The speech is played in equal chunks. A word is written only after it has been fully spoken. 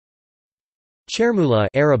Chermoula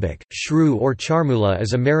Arabic, shrew or charmoula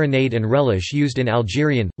is a marinade and relish used in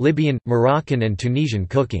Algerian, Libyan, Moroccan and Tunisian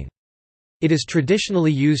cooking. It is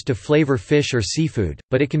traditionally used to flavor fish or seafood,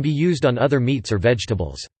 but it can be used on other meats or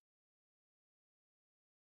vegetables.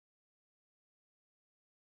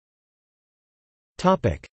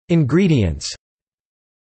 Ingredients.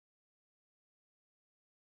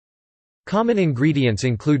 Common ingredients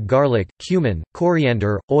include garlic, cumin,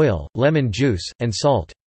 coriander, oil, lemon juice, and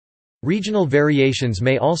salt. Regional variations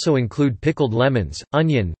may also include pickled lemons,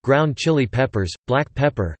 onion, ground chili peppers, black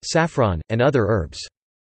pepper, saffron, and other herbs.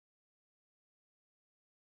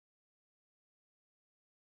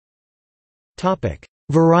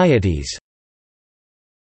 Varieties.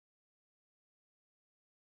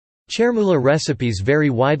 Chermoula recipes vary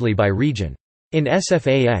widely by region. In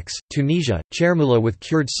Sfax, Tunisia, chermoula with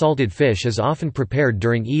cured salted fish is often prepared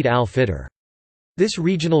during Eid al-Fitr. This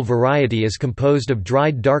regional variety is composed of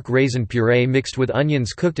dried dark raisin puree mixed with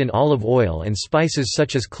onions cooked in olive oil and spices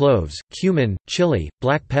such as cloves, cumin, chili,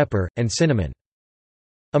 black pepper, and cinnamon.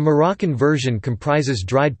 A Moroccan version comprises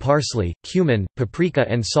dried parsley, cumin, paprika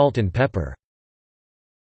and salt and pepper.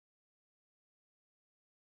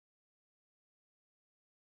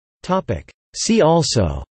 See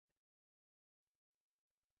also: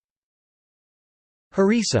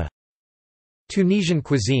 harissa, Tunisian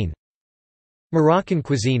cuisine, Moroccan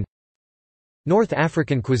cuisine, North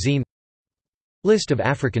African cuisine, List of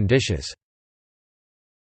African dishes.